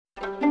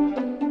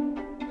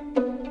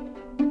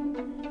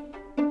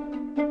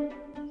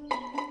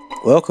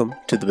Welcome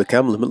to the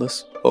Become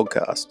Limitless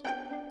podcast.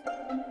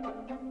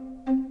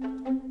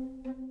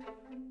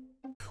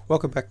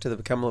 Welcome back to the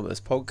Become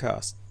Limitless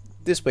podcast.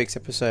 This week's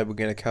episode we're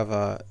going to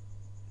cover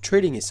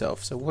treating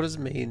yourself. So what does it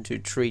mean to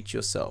treat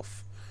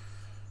yourself?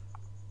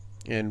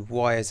 And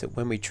why is it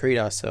when we treat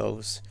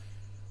ourselves,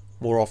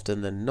 more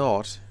often than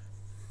not,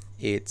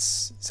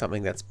 it's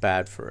something that's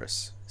bad for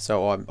us?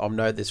 So I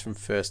know this from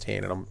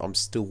firsthand, and I'm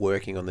still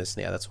working on this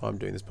now. That's why I'm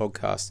doing this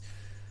podcast,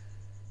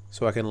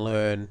 so I can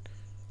learn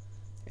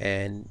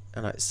and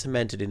I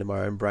cement it into my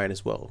own brain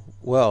as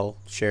well,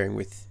 sharing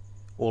with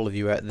all of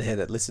you out there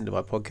that listen to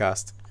my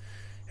podcast,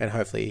 and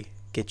hopefully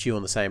get you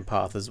on the same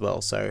path as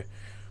well. So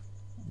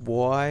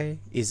why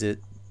is it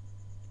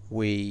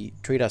we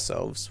treat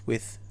ourselves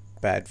with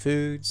bad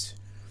foods,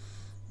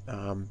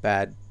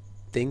 bad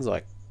things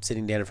like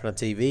sitting down in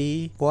front of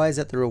TV? Why is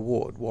that the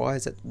reward? Why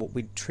is that what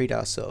we treat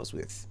ourselves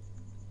with?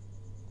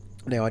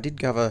 Now, I did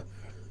cover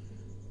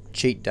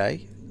cheat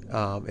day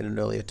in an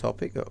earlier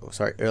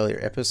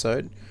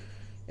episode,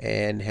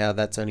 and how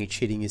that's only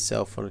cheating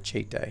yourself on a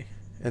cheat day.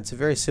 And it's a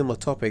very similar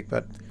topic,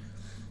 but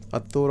I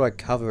thought I'd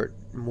cover it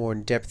more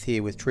in depth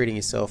here with treating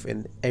yourself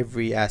in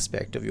every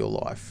aspect of your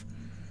life.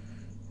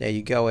 Now,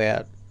 you go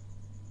out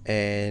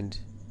and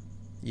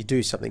you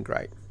do something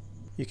great.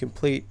 You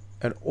complete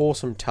an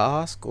awesome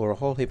task or a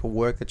whole heap of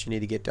work that you need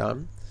to get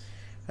done,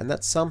 and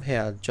that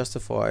somehow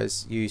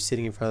justifies you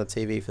sitting in front of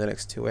the TV for the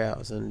next 2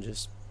 hours and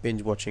just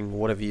binge watching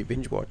whatever you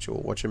binge watch, or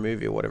watch a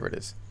movie, or whatever it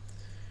is.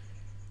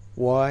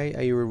 Why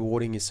are you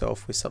rewarding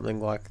yourself with something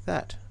like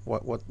that?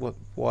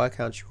 Why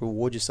can't you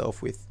reward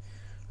yourself with,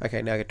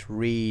 okay, now I get to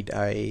read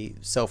a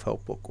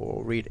self-help book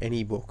or read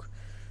any book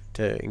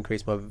to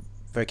increase my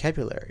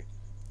vocabulary?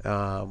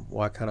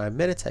 Why can't I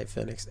meditate for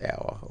the next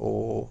hour,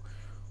 or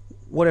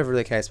whatever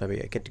the case may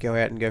be? I get to go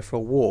out and go for a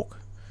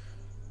walk.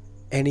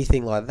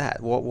 Anything like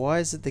that. Why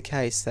is it the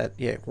case that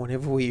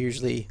whenever we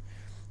usually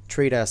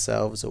treat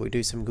ourselves or we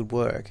do some good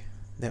work,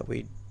 that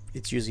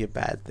it's usually a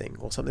bad thing,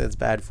 or something that's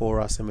bad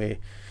for us, and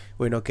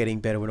we're not getting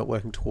better, we're not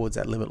working towards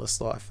that limitless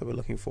life that we're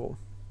looking for?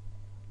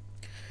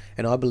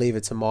 And I believe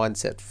it's a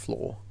mindset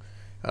flaw.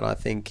 And I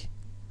think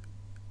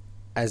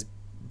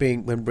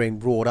when being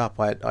brought up,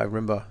 I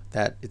remember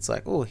that it's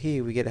like, oh,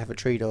 here we get to have a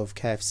treat of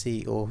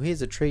KFC, or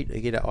here's a treat,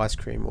 you get an ice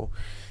cream, or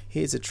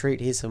here's a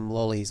treat, here's some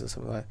lollies, or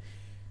something like that.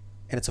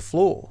 And it's a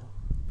flaw,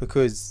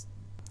 because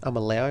I'm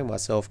allowing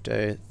myself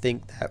to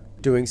think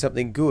that doing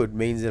something good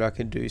means that I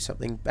can do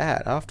something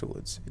bad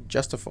afterwards. It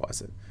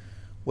justifies it.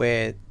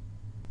 Where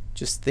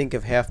just think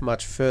of how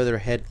much further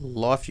ahead in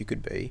life you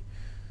could be,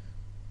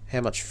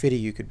 how much fitter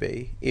you could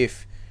be,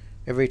 if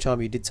every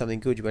time you did something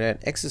good, you went out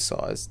and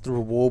exercised, the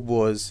reward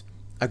was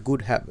a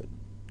good habit,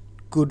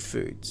 good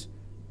foods,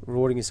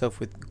 rewarding yourself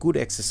with good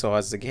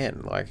exercise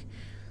again. Like,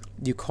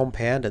 you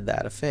compounded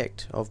that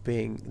effect of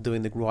doing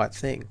the right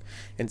thing,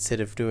 instead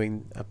of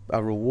doing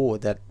a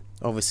reward that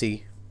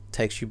obviously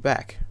takes you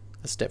back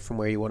a step from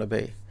where you want to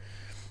be.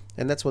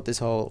 And that's what this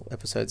whole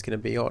episode's going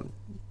to be on.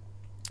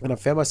 And I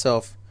found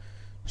myself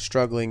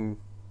struggling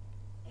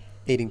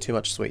eating too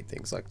much sweet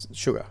things like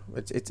sugar.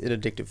 It's an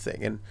addictive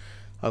thing, and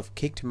I've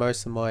kicked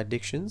most of my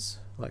addictions,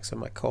 like some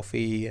of my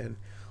coffee and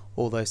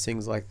all those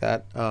things like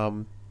that.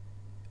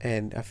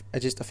 And I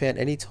found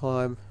any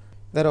time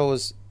that I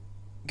was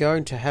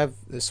going to have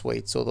the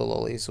sweets or the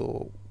lollies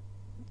or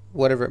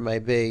whatever it may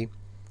be,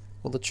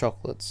 or the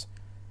chocolates,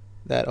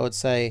 that I would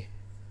say,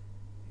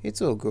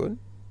 it's all good.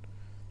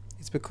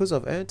 It's because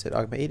I've earned it.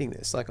 I'm eating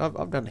this. Like,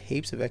 I've done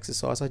heaps of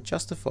exercise. I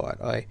justify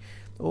it.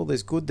 All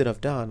this good that I've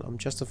done, I'm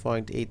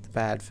justifying to eat the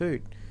bad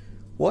food.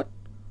 What?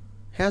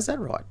 How's that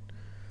right?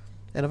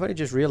 And I've only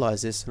just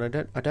realised this,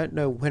 and I don't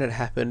know when it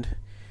happened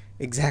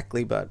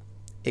exactly, but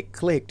it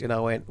clicked, and I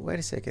went, wait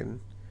a second.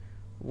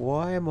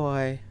 Why am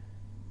I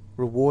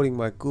rewarding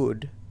my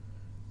good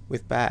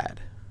with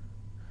bad?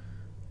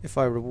 If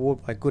I reward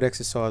my good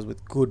exercise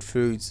with good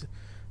foods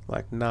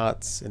like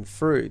nuts and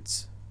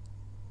fruits,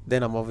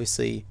 then I'm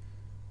obviously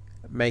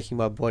making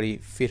my body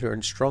fitter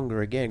and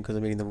stronger again, because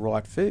I'm eating the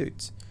right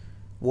foods.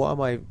 Why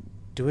am I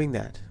doing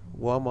that?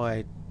 Why am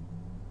I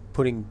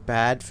putting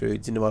bad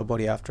foods into my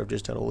body after I've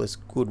just done all this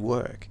good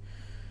work?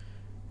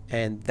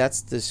 And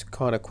that's this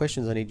kind of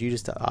questions I need you to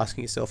start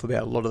asking yourself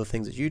about a lot of the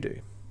things that you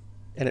do.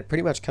 And it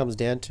pretty much comes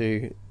down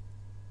to,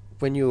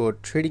 when you're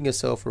treating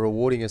yourself or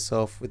rewarding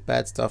yourself with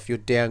bad stuff, you're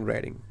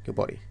downgrading your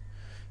body.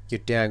 You're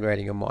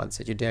downgrading your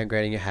mindset. You're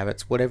downgrading your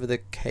habits, whatever the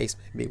case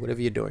may be,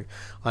 whatever you're doing.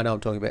 I know I'm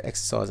talking about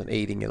exercise and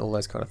eating and all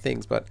those kind of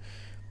things, but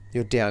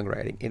you're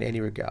downgrading in any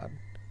regard,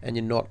 and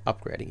you're not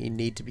upgrading. You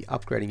need to be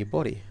upgrading your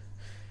body.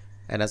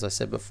 And as I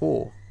said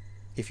before,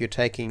 if you're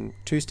taking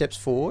 2 steps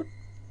forward,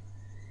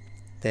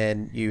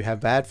 then you have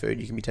bad food.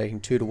 You can be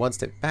taking 2 to 1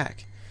 step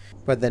back.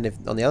 But then if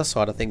on the other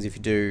side of things, if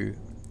you do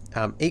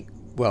eat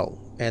well,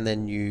 and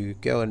then you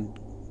go and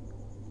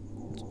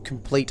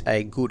complete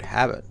a good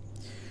habit,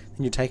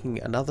 then you're taking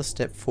another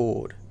step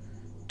forward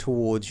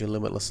towards your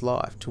limitless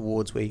life,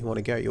 towards where you want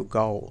to go, your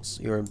goals,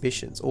 your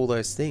ambitions, all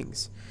those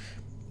things.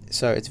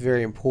 So it's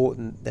very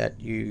important that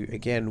you,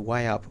 again,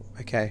 weigh up,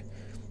 okay,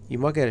 You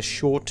might get a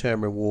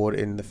short-term reward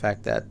in the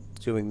fact that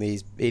eating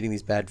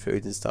these bad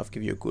foods and stuff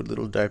give you a good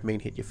little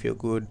dopamine hit. You feel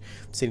good.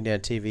 Sitting down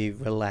TV,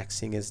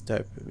 relaxing is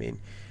dopamine.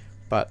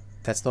 But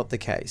that's not the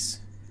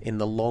case in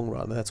the long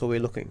run. That's what we're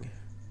looking.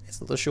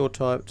 It's not the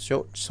short-term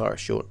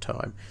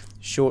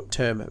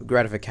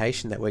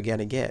gratification that we're going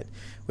to get.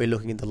 We're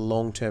looking at the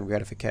long-term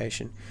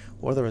gratification.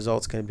 What are the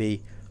results going to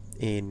be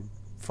in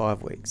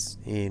 5 weeks,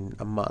 in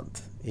a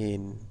month,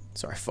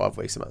 5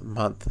 weeks, a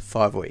month,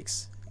 5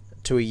 weeks,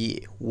 to a year?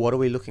 What are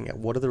we looking at?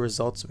 What are the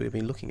results we've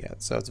been looking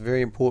at? So it's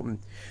very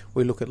important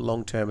we look at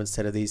long-term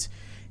instead of these,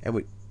 and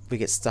we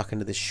get stuck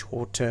into this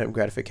short-term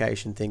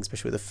gratification thing,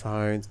 especially with the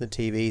phones and the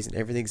TVs and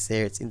everything's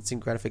there. It's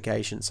instant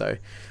gratification. So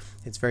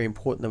it's very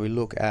important that we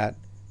look at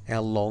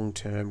our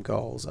long-term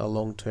goals, our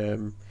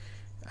long-term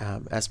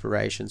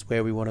aspirations,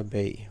 where we want to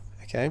be.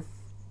 Okay.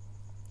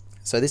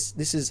 So this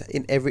is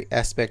in every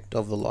aspect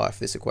of the life.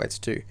 This equates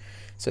to.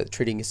 So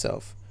treating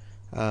yourself,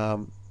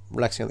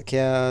 relaxing on the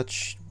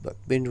couch,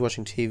 binge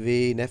watching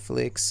TV,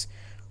 Netflix,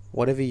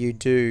 whatever you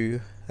do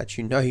that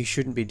you know you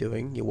shouldn't be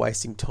doing, you're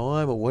wasting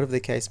time or whatever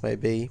the case may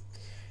be.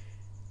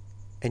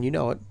 And you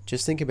know it,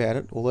 just think about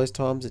it, all those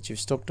times that you've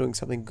stopped doing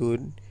something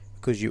good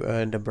because you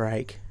earned a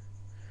break,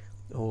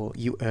 or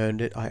you earned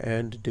it, I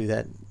earned to do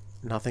that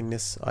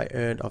nothingness,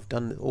 I've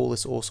done all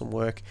this awesome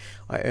work,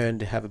 I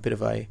earned to have a bit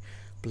of a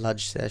blood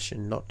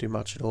session, not do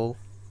much at all.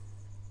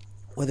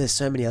 Well, there's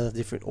so many other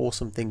different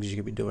awesome things you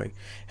could be doing,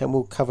 and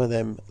we'll cover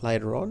them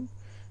later on.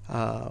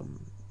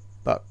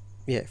 But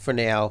yeah, for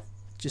now,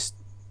 just,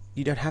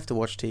 you don't have to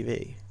watch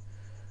TV.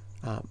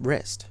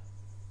 Rest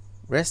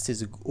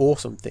is an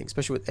awesome thing,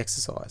 especially with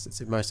exercise. It's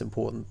the most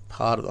important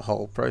part of the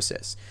whole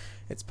process.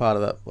 It's part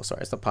of the,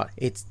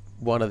 it's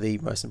one of the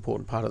most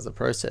important part of the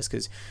process,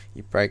 because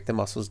you break the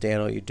muscles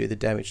down or you do the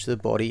damage to the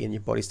body, and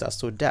your body starts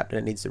to adapt and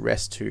it needs the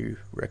rest to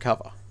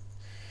recover.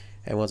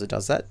 And once it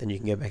does that, then you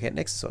can go back out and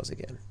exercise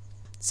again.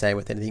 Same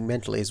with anything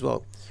mentally as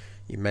well.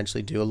 You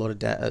mentally do a lot of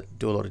damage.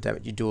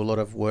 You do a lot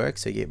of work,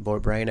 so your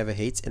brain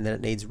overheats, and then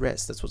it needs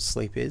rest. That's what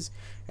sleep is,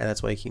 and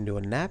that's why you can do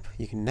a nap.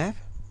 You can nap.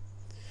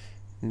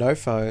 No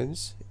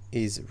phones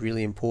is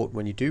really important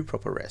when you do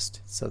proper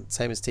rest. So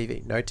same as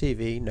TV. No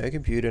TV, no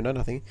computer, no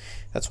nothing.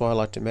 That's why I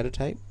like to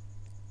meditate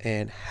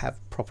and have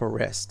proper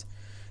rest.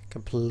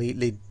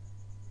 Completely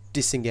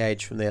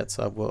disengage from the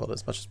outside world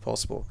as much as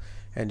possible,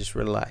 and just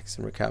relax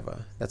and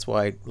recover. That's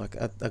why, like,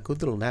 a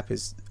good little nap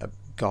is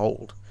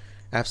gold,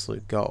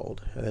 absolute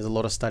gold. And there's a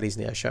lot of studies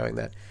now showing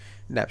that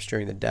naps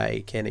during the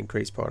day can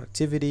increase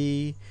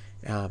productivity,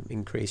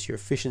 increase your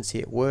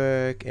efficiency at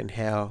work, and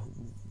how,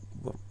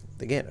 well,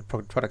 again,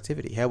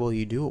 productivity, how well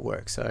you do at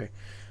work. So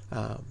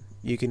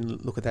you can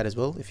look at that as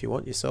well if you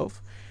want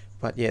yourself.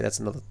 But yeah, that's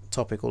another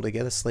topic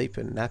altogether, sleep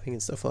and napping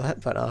and stuff like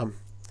that. But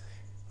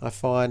I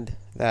find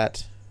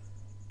that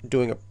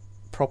doing a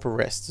proper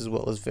rest as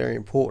well is very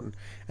important,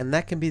 and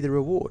that can be the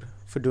reward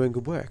for doing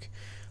good work.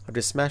 I've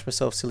just smashed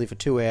myself silly for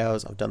 2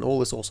 hours. I've done all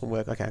this awesome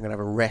work. Okay, I'm going to have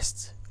a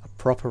rest, a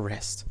proper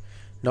rest.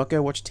 Not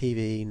go watch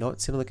TV, not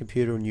sit on the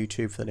computer on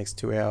YouTube for the next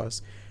 2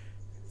 hours.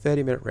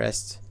 30-minute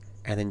rest,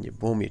 and then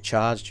you're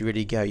charged, you're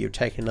ready to go. You're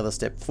taking another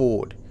step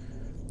forward,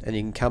 and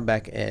you can come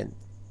back and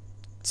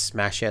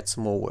smash out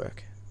some more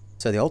work.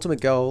 So the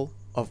ultimate goal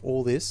of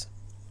all this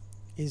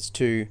is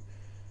to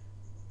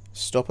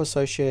stop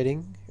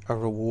associating a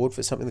reward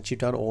for something that you've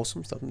done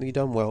awesome, something that you've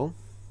done well,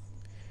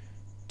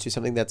 to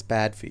something that's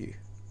bad for you.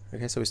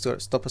 Okay, so we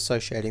stop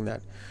associating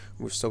that.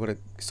 We've still got to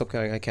stop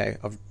going, okay,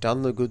 I've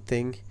done the good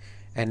thing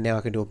and now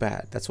I can do a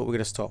bad. That's what we're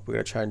going to stop. We're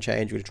going to try and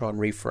change. We're going to try and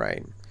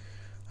reframe.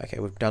 Okay,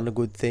 we've done the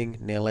good thing.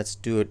 Now let's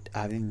do it,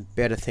 an even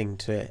better thing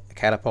to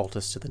catapult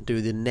us to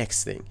do the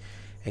next thing,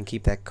 and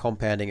keep that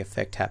compounding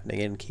effect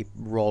happening and keep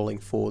rolling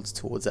forwards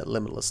towards that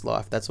limitless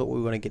life. That's what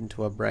we want to get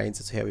into our brains.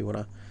 That's how we want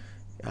to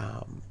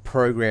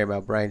program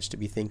our brains to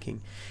be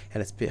thinking.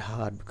 And it's a bit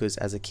hard because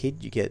as a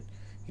kid, you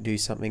do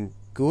something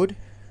good,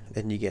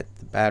 then you get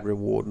the bad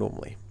reward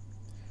normally.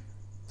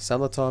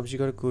 Some of the times you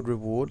got a good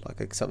reward,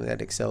 like something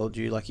that excelled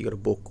you, like you got a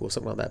book or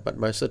something like that, but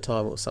most of the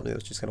time it was something that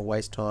was just going to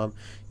waste time.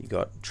 You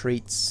got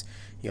treats,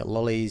 you got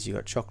lollies, you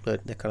got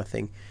chocolate, that kind of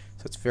thing.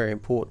 So it's very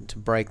important to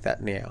break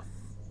that now,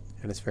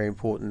 and it's very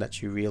important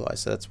that you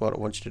realize. So that's what I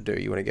want you to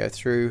do. You want to go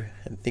through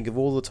and think of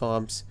all the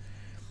times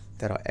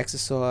that I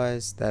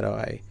exercise, that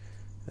I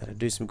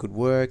do some good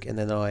work, and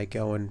then I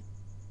go and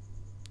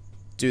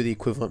do the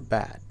equivalent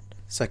bad.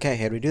 So okay,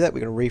 how do we do that? We're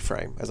going to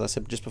reframe. As I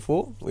said just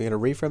before, we're going to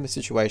reframe the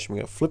situation. We're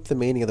going to flip the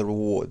meaning of the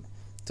reward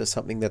to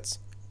something that's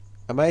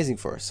amazing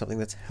for us, something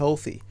that's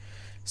healthy.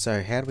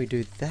 So how do we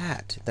do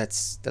that?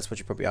 That's what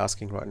you're probably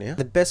asking right now.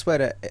 The best way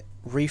to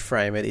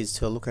reframe it is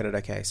to look at it,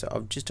 okay, so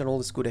I've just done all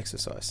this good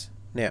exercise.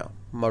 Now,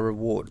 my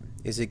reward,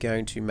 is it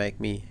going to make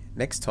me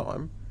next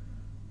time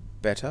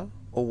better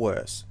or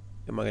worse?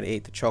 Am I going to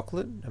eat the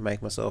chocolate and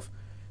make myself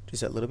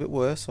just a little bit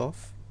worse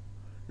off?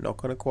 Not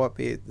going to quite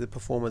be the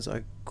performance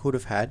I could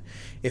have had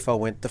if I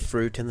went the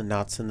fruit and the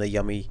nuts and the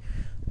yummy.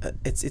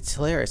 It's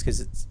hilarious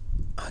because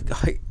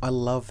I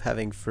love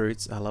having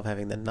fruits. I love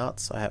having the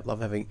nuts. I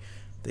love having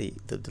the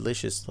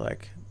delicious,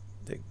 like,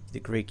 the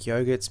Greek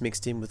yogurts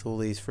mixed in with all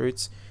these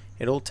fruits.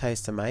 It all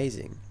tastes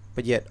amazing,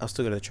 but yet I've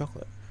still got the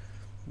chocolate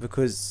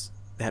because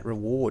that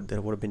reward that I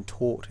would have been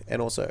taught,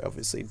 and also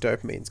obviously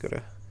dopamine's got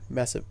a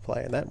massive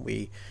play in that.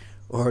 We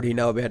already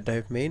know about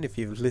dopamine. If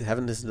you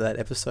haven't listened to that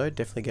episode,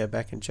 definitely go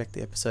back and check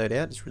the episode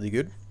out. It's really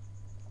good,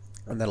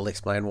 and that'll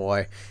explain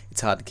why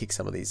it's hard to kick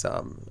some of these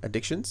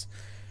addictions.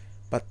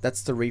 But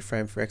that's the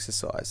reframe for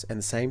exercise. And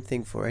the same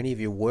thing for any of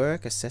your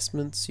work,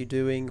 assessments you're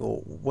doing, or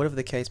whatever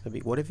the case may be.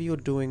 Whatever you're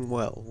doing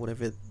well,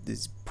 whatever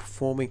is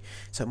performing.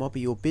 So it might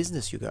be your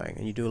business you're going,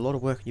 and you do a lot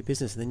of work in your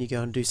business, and then you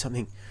go and do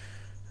something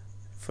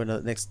for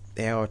the next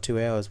hour or 2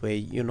 hours where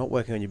you're not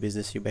working on your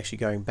business, you're actually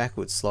going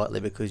backwards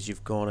slightly because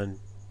you've gone and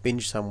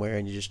binged somewhere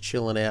and you're just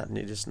chilling out and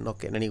you're just not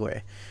getting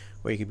anywhere,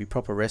 where you could be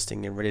proper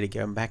resting and ready to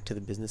go back to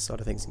the business side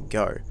of things and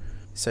go.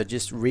 So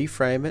just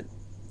reframe it,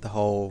 the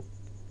whole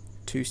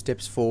 2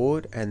 steps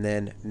forward and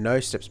then no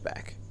steps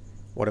back.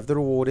 Whatever the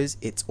reward is,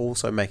 it's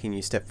also making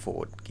you step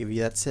forward, give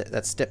you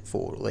that step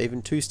forward, or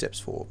even 2 steps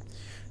forward.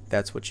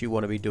 That's what you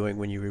want to be doing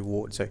when you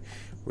reward. So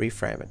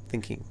reframe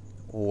it,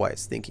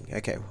 always thinking,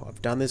 okay,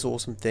 I've done this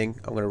awesome thing,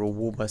 I'm going to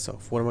reward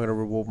myself. What am I going to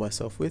reward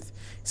myself with?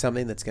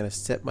 Something that's going to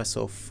step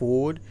myself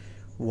forward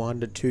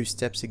 1 to 2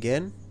 steps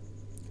again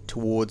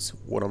towards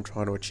what I'm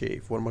trying to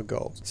achieve. What are my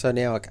goals? So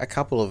now a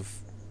couple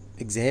of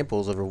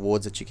examples of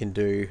rewards that you can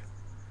do,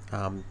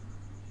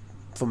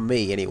 for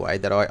me anyway,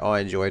 that I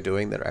enjoy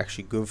doing, that are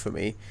actually good for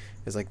me,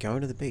 is like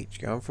going to the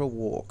beach, going for a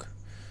walk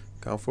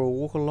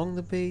along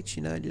the beach,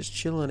 just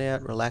chilling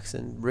out,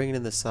 relaxing, bringing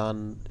in the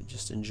sun,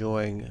 just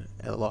enjoying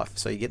life.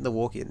 So you're getting the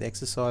walk, you're getting the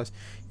exercise,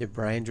 your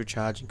brain's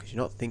recharging because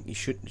you're not thinking, you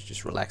shouldn't, it's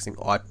just relaxing.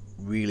 I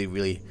really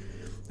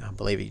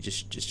believe you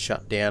just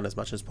shut down as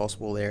much as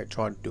possible there,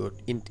 try and do it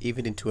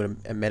even into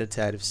a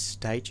meditative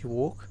state. You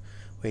walk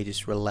where you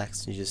just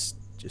relax and you're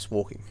just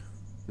walking,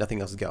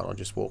 nothing else is going on,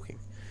 just walking.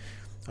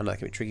 I know that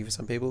can be tricky for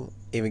some people.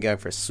 Even going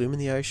for a swim in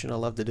the ocean I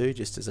love to do,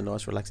 just as a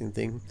nice relaxing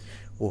thing.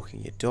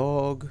 Walking your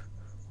dog,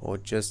 or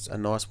just a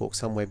nice walk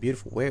somewhere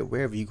beautiful.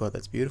 Wherever you got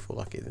that's beautiful,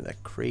 like in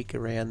that creek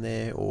around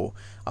there, or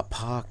a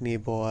park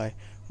nearby,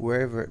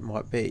 wherever it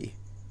might be,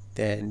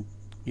 then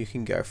you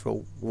can go for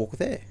a walk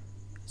there.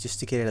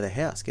 Just to get out of the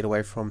house, get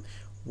away from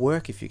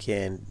work if you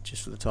can,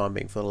 just for the time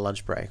being, for the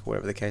lunch break,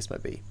 whatever the case may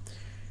be.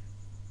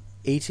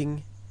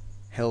 Eating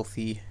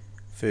healthy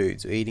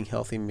foods, or eating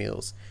healthy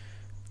meals,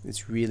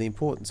 it's really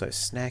important. So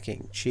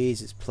snacking,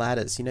 cheeses,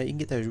 platters, you can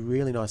get those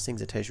really nice things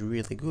that taste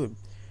really good,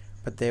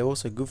 but they're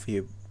also good for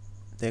you.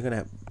 They're going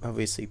to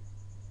obviously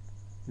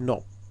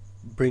not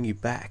bring you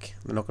back.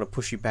 They're not going to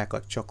push you back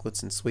like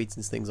chocolates and sweets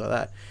and things like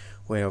that,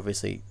 where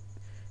obviously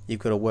you've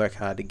got to work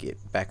hard to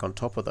get back on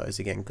top of those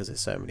again, because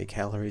there's so many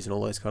calories and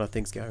all those kind of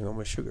things going on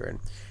with sugar. And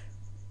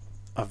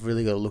I've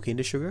really got to look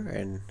into sugar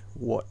and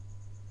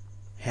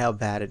how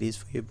bad it is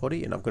for your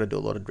body, and I've got to do a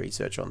lot of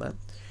research on that.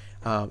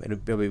 And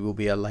it probably will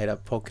be a later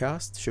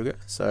podcast, sugar,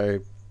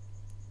 so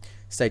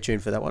stay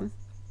tuned for that one.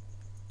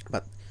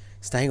 But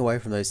staying away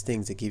from those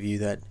things that give you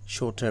that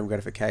short-term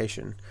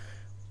gratification,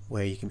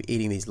 where you can be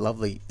eating these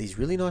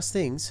really nice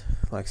things,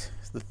 like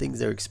the things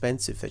that are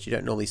expensive that you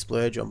don't normally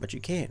splurge on, but you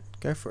can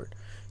go for it.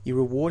 You're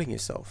rewarding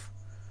yourself,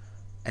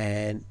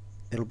 and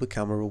it'll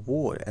become a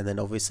reward, and then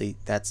obviously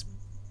that's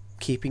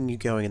keeping you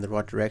going in the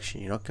right direction.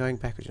 You're not going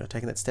backwards, you're not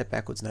taking that step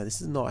backwards. No, this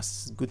is nice,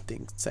 this is a good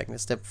thing, it's taking a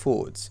step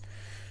forwards.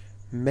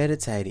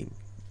 Meditating,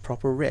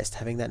 proper rest,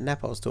 having that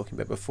nap I was talking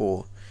about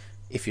before,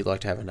 if you'd like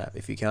to have a nap.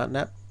 If you can't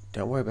nap,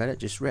 don't worry about it,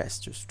 just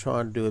rest. Just try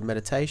and do a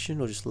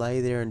meditation, or just lay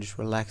there and just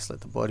relax,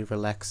 let the body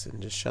relax,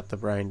 and just shut the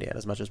brain down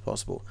as much as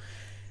possible.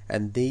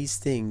 And these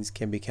things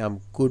can become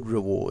good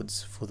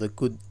rewards for the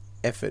good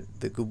effort,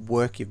 the good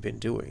work you've been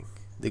doing,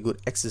 the good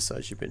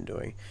exercise you've been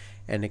doing,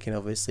 and it can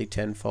obviously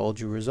tenfold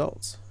your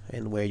results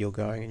and where you're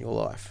going in your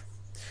life.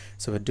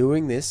 So for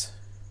doing this,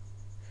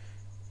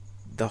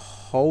 the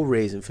whole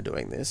reason for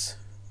doing this,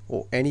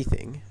 or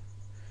anything,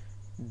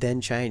 then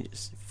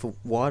changes. For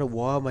why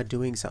am I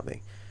doing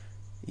something?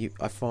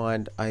 I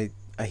find I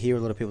hear a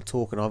lot of people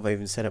talk, and I've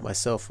even said it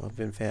myself. I've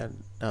been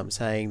found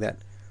saying that,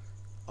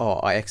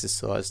 I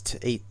exercise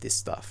to eat this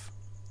stuff,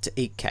 to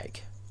eat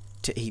cake,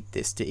 to eat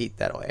this, to eat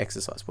that. I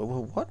exercise.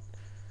 Well, what?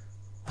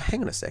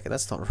 Hang on a second,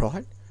 that's not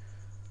right.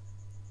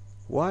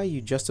 Why are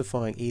you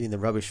justifying eating the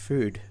rubbish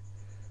food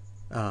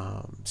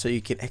so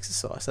you can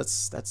exercise?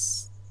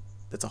 That's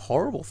a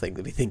horrible thing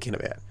to be thinking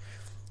about.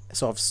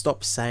 So I've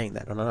stopped saying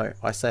that. I know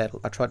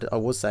I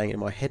was saying it in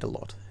my head a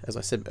lot, as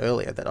I said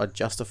earlier, that I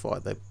justify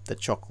the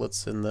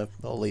chocolates and the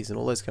lollies and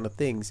all those kind of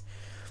things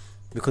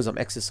because I'm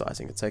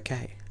exercising. It's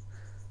okay.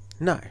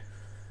 No,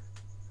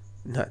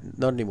 not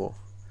anymore.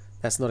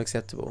 That's not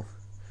acceptable.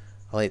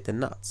 I'll eat the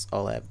nuts,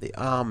 I'll have the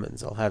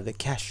almonds, I'll have the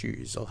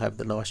cashews, I'll have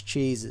the nice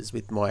cheeses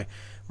with my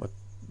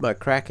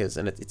crackers,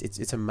 and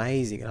it's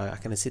amazing. I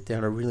can sit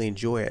down and really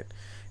enjoy it.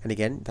 And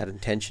again, that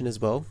intention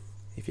as well.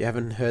 If you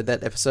haven't heard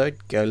that episode,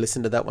 go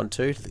listen to that one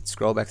too.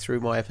 Scroll back through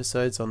my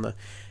episodes on the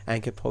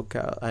Anchor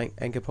Podcast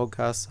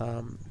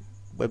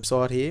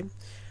website here.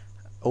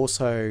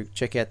 Also,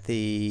 check out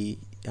the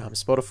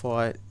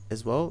Spotify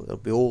as well. It'll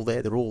be all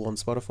there. They're all on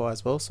Spotify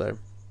as well, so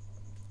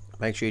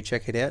make sure you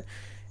check it out.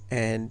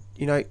 And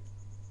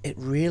it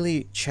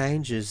really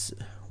changes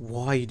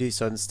why you do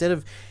so. Instead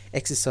of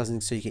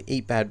exercising so you can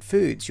eat bad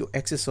foods, you're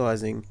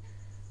exercising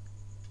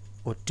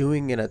or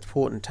doing an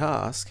important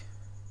task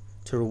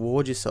to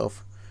reward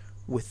yourself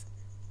with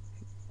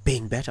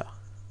being better.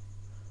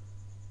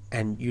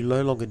 And you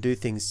no longer do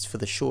things for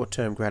the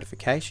short-term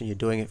gratification. You're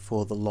doing it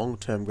for the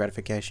long-term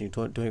gratification.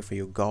 You're doing it for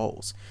your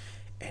goals.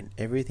 And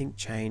everything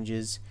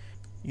changes.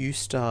 You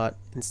start,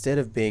 instead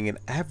of being an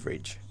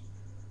average,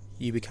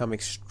 you become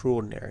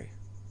extraordinary.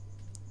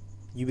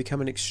 You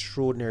become an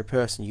extraordinary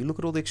person. You look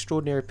at all the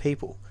extraordinary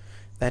people.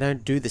 They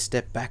don't do the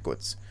step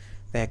backwards.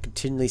 They are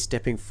continually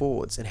stepping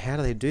forwards. And how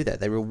do they do that?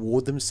 They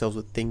reward themselves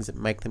with things that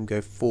make them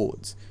go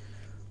forwards.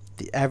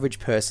 The average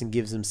person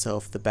gives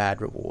himself the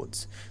bad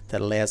rewards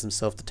that allows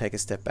himself to take a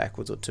step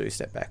backwards or two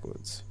step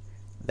backwards.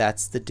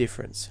 That's the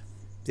difference.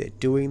 They're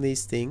doing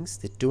these things,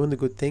 they're doing the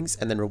good things,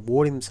 and then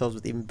rewarding themselves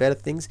with even better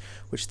things,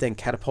 which then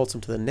catapults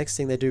them to the next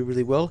thing they do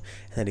really well.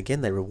 And then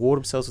again, they reward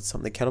themselves with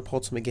something that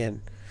catapults them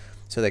again.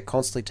 So they're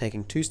constantly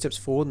taking 2 steps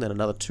forward and then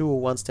another 2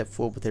 or 1 step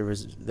forward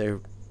with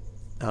their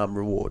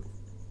reward.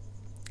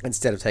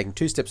 Instead of taking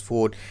 2 steps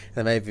forward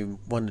and maybe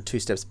 1 to 2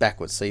 steps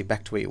backwards, so you're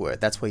back to where you were.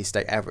 That's where you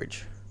stay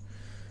average.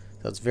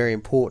 So it's very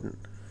important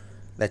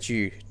that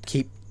you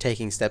keep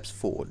taking steps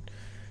forward.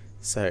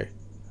 So,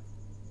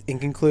 in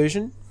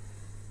conclusion,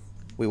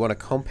 we want to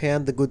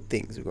compound the good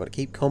things. We want to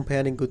keep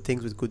compounding good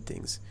things with good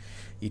things.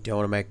 You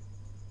don't want to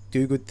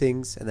do good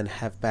things and then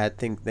have bad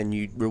things. Then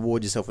you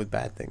reward yourself with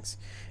bad things.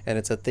 And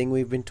it's a thing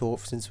we've been taught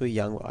since we're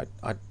young.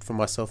 For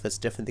myself, that's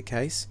definitely the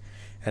case.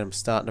 And I'm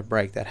starting to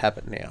break that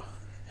habit now.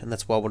 And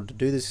that's why I wanted to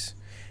do this,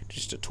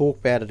 just to talk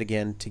about it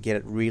again, to get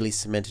it really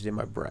cemented in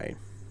my brain.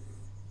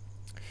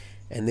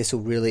 And this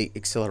will really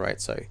accelerate.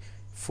 So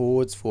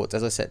forwards.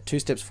 As I said, 2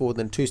 steps forward,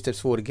 then 2 steps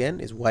forward again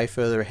is way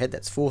further ahead.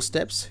 That's 4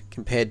 steps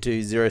compared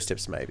to 0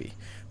 steps maybe,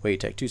 where you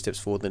take 2 steps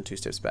forward, then 2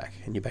 steps back,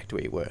 and you're back to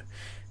where you were.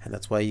 And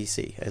that's why you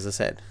see, as I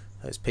said,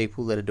 those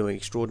people that are doing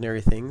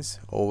extraordinary things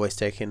are always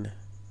taking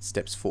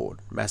steps forward,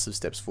 massive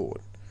steps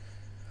forward.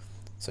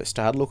 So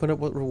start looking at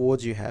what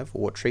rewards you have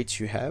or what treats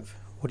you have.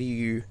 What are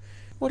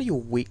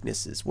your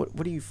weaknesses? What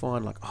do you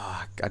find like,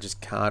 I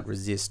just can't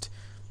resist,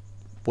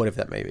 whatever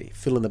that may be.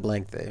 Fill in the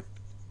blank there.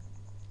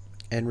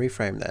 And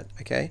reframe that,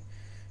 okay?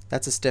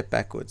 That's a step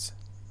backwards.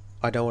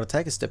 I don't want to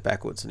take a step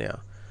backwards now.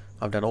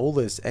 I've done all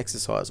this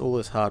exercise, all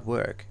this hard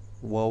work.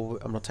 Well,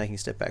 I'm not taking a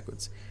step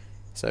backwards.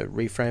 So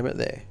reframe it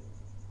there.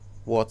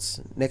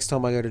 What's next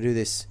time I go to do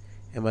this,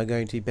 am I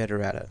going to be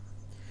better at it?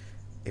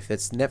 If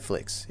it's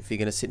Netflix, if you're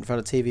going to sit in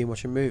front of TV and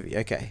watch a movie,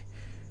 okay.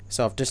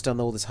 So I've just done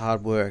all this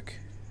hard work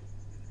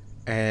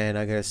and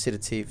I go to sit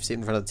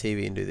in front of the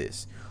TV and do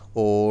this.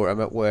 Or I'm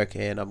at work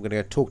and I'm going to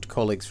go talk to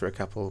colleagues for a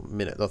couple of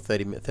minutes, or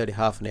 30,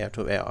 half an hour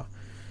to an hour.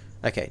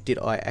 Okay, did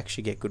I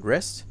actually get good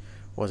rest?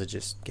 Was it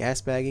just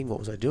gas bagging? What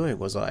was I doing?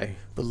 Was I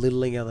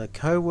belittling other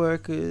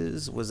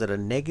co-workers? Was it a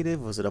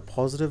negative? Was it a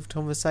positive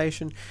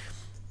conversation?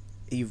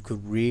 You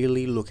could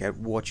really look at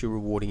what you're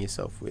rewarding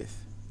yourself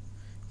with.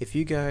 If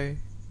you go,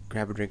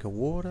 grab a drink of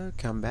water,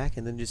 come back,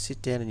 and then just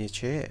sit down in your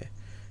chair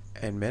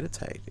and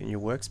meditate in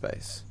your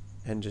workspace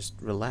and just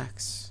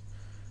relax,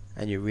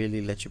 and you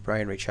really let your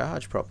brain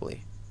recharge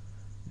properly,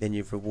 then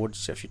you've rewarded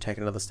yourself. You take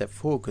another step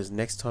forward, because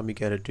next time you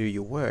go to do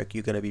your work,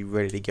 you're going to be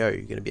ready to go.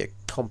 You're going to be able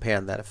to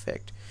compound that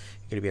effect.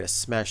 You're going to be able to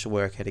smash the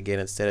work out again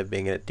instead of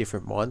being in a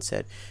different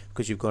mindset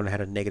because you've gone and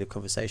had a negative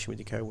conversation with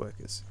your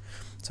co-workers.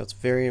 So it's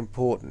very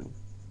important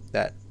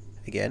that,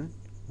 again,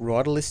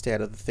 write a list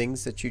out of the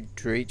things that you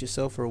treat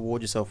yourself or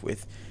reward yourself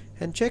with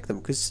and check them,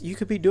 because you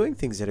could be doing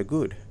things that are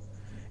good,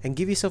 and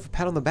give yourself a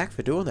pat on the back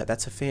for doing that.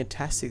 That's a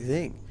fantastic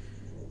thing.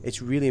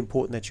 It's really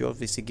important that you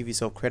obviously give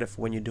yourself credit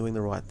for when you're doing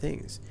the right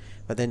things.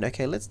 But then,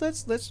 okay, let's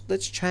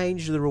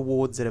change the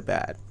rewards that are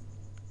bad.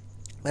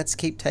 Let's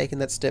keep taking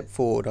that step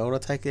forward. I don't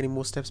want to take any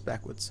more steps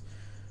backwards.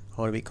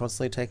 I want to be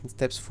constantly taking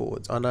steps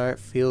forwards. I know it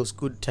feels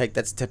good to take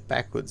that step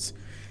backwards.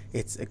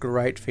 It's a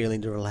great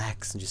feeling to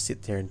relax and just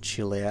sit there and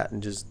chill out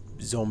and just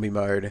zombie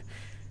mode.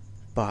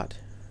 But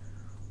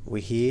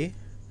we're here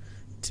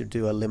to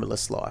do a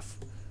limitless life.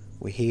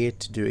 We're here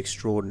to do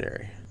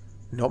extraordinary.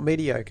 Not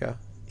mediocre,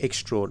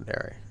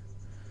 extraordinary.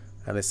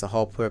 And that's the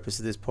whole purpose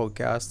of this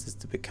podcast, is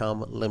to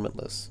become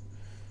limitless.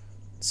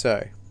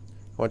 So,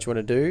 what you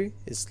want to do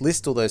is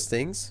list all those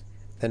things,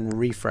 then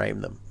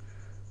reframe them,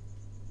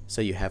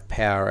 so you have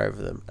power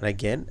over them. And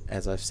again,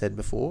 as I've said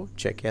before,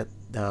 check out,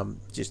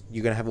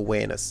 you're going to have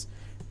awareness.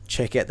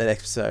 Check out that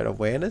episode,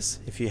 awareness,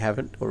 if you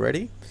haven't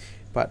already.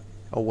 But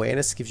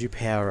awareness gives you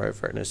power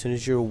over it. And as soon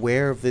as you're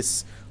aware of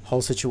this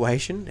whole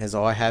situation, as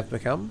I have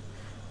become,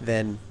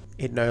 then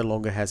it no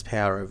longer has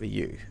power over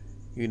you.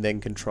 You then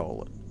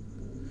control it.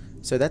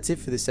 So that's it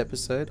for this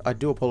episode. I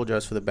do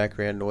apologise for the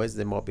background noise.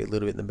 There might be a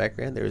little bit in the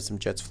background. There is some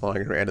jets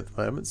flying around at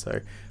the moment,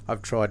 so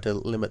I've tried to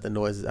limit the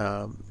noise,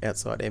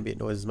 outside ambient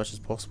noise, as much as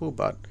possible.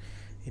 But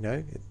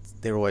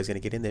they're always going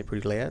to get in there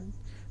pretty loud.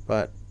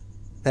 But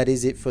that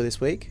is it for this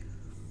week.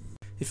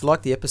 If you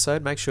like the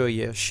episode, make sure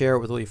you share it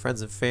with all your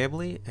friends and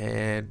family,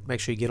 and make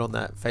sure you get on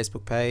that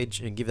Facebook page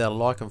and give that a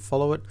like and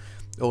follow it.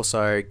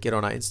 Also, get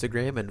on our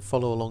Instagram and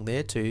follow along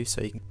there too, so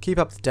you can keep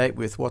up to date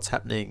with what's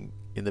happening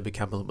in the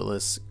Become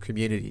Limitless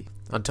community.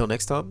 Until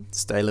next time,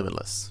 stay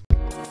limitless.